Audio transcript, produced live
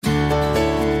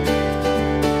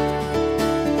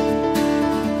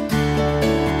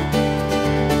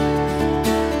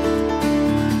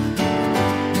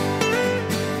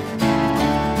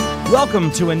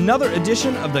Welcome to another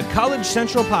edition of the College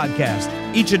Central Podcast.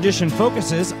 Each edition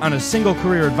focuses on a single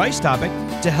career advice topic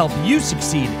to help you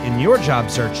succeed in your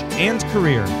job search and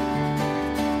career.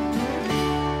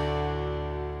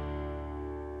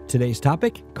 Today's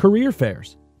topic, career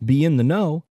fairs. Be in the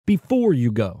know before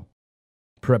you go.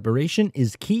 Preparation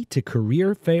is key to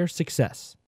career fair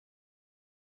success.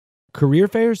 Career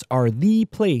fairs are the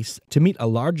place to meet a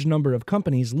large number of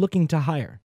companies looking to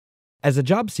hire. As a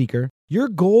job seeker, your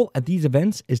goal at these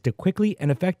events is to quickly and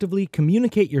effectively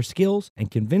communicate your skills and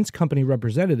convince company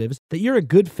representatives that you're a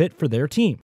good fit for their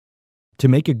team. To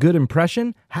make a good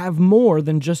impression, have more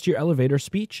than just your elevator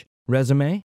speech,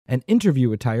 resume, and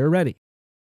interview attire ready.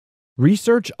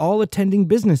 Research all attending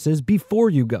businesses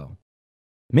before you go.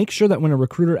 Make sure that when a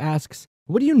recruiter asks,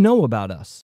 "What do you know about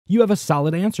us?" you have a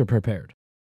solid answer prepared.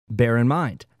 Bear in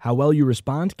mind, how well you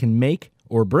respond can make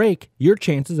or break your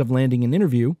chances of landing an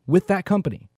interview with that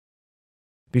company.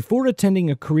 Before attending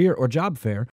a career or job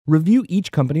fair, review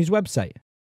each company's website.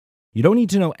 You don't need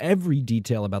to know every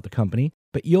detail about the company,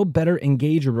 but you'll better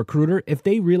engage a recruiter if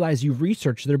they realize you've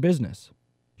researched their business.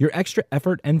 Your extra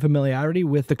effort and familiarity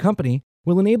with the company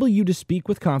will enable you to speak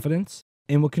with confidence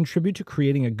and will contribute to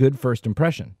creating a good first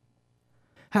impression.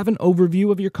 Have an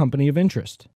overview of your company of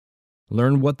interest.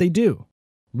 Learn what they do.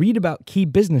 Read about key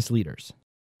business leaders.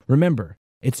 Remember,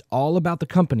 it's all about the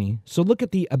company, so look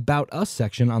at the About Us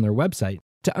section on their website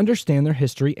to understand their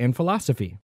history and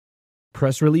philosophy.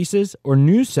 Press releases or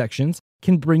news sections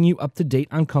can bring you up to date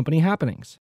on company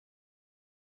happenings.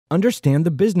 Understand the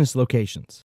business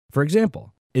locations. For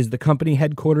example, is the company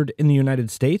headquartered in the United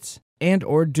States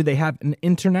and/or do they have an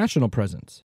international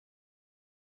presence?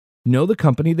 Know the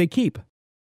company they keep.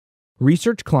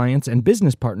 Research clients and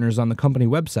business partners on the company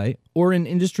website or in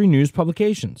industry news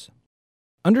publications.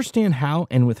 Understand how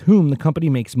and with whom the company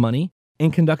makes money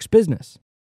and conducts business.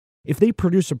 If they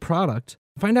produce a product,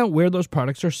 find out where those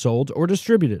products are sold or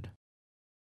distributed.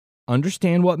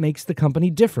 Understand what makes the company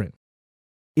different.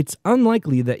 It's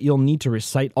unlikely that you'll need to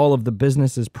recite all of the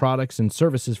business's products and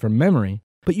services from memory,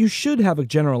 but you should have a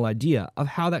general idea of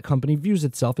how that company views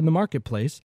itself in the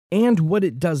marketplace and what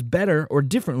it does better or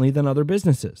differently than other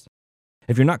businesses.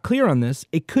 If you're not clear on this,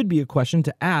 it could be a question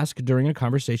to ask during a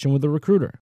conversation with a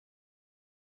recruiter.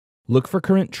 Look for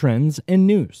current trends and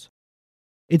news.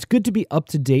 It's good to be up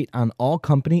to date on all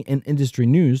company and industry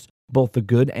news, both the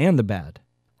good and the bad.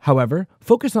 However,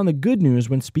 focus on the good news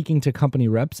when speaking to company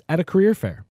reps at a career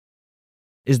fair.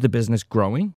 Is the business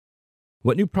growing?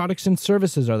 What new products and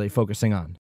services are they focusing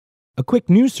on? A quick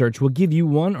news search will give you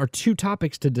one or two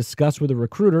topics to discuss with a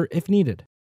recruiter if needed.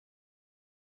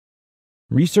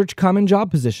 Research common job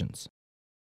positions.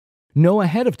 Know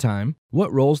ahead of time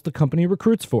what roles the company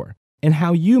recruits for and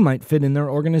how you might fit in their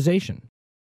organization.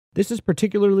 This is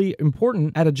particularly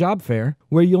important at a job fair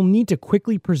where you'll need to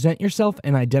quickly present yourself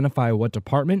and identify what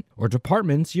department or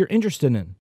departments you're interested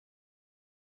in.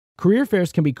 Career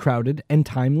fairs can be crowded and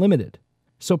time limited,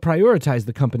 so prioritize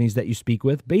the companies that you speak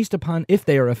with based upon if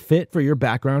they are a fit for your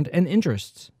background and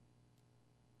interests.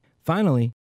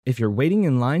 Finally, if you're waiting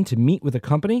in line to meet with a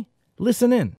company,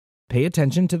 listen in. Pay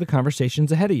attention to the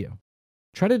conversations ahead of you.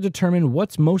 Try to determine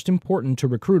what's most important to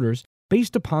recruiters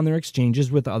based upon their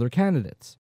exchanges with other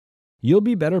candidates. You'll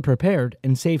be better prepared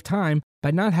and save time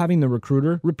by not having the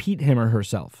recruiter repeat him or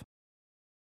herself.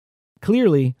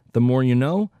 Clearly, the more you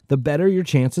know, the better your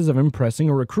chances of impressing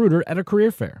a recruiter at a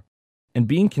career fair and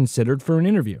being considered for an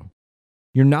interview.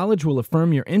 Your knowledge will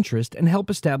affirm your interest and help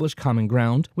establish common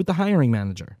ground with the hiring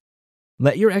manager.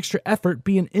 Let your extra effort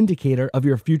be an indicator of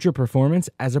your future performance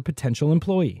as a potential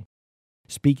employee.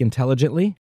 Speak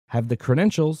intelligently, have the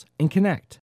credentials, and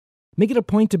connect. Make it a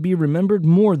point to be remembered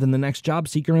more than the next job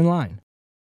seeker in line.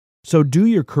 So do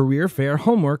your career fair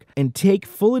homework and take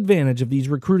full advantage of these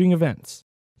recruiting events.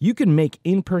 You can make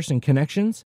in-person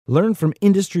connections, learn from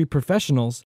industry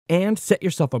professionals, and set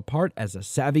yourself apart as a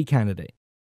savvy candidate.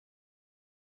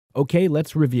 Okay,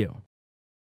 let's review.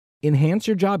 Enhance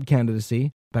your job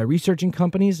candidacy by researching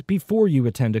companies before you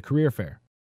attend a career fair.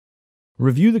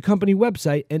 Review the company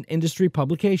website and industry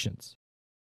publications.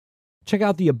 Check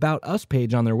out the About Us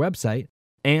page on their website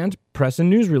and press and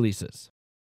news releases.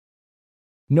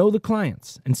 Know the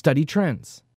clients and study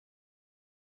trends.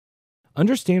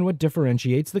 Understand what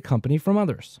differentiates the company from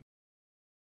others.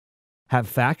 Have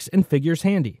facts and figures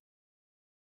handy.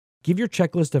 Give your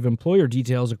checklist of employer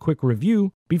details a quick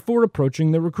review before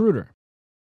approaching the recruiter.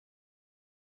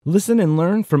 Listen and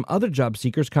learn from other job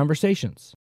seekers'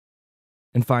 conversations.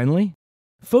 And finally,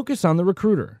 focus on the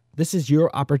recruiter. This is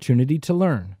your opportunity to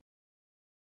learn.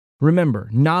 Remember,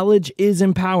 knowledge is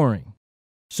empowering.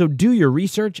 So do your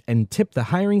research and tip the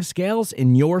hiring scales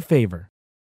in your favor.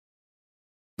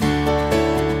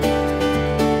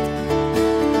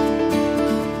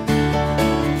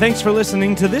 Thanks for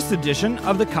listening to this edition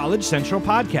of the College Central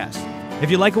Podcast. If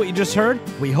you like what you just heard,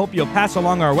 we hope you'll pass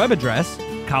along our web address,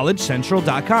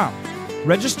 collegecentral.com.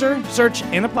 Register, search,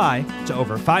 and apply to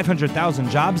over 500,000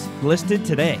 jobs listed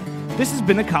today. This has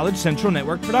been a College Central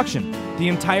Network production. The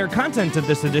entire content of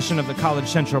this edition of the College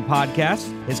Central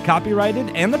Podcast is copyrighted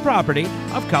and the property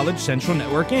of College Central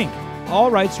Network, Inc.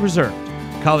 All rights reserved.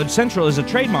 College Central is a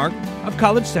trademark of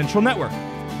College Central Network.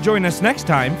 Join us next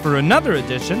time for another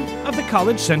edition of the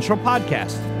College Central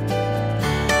Podcast.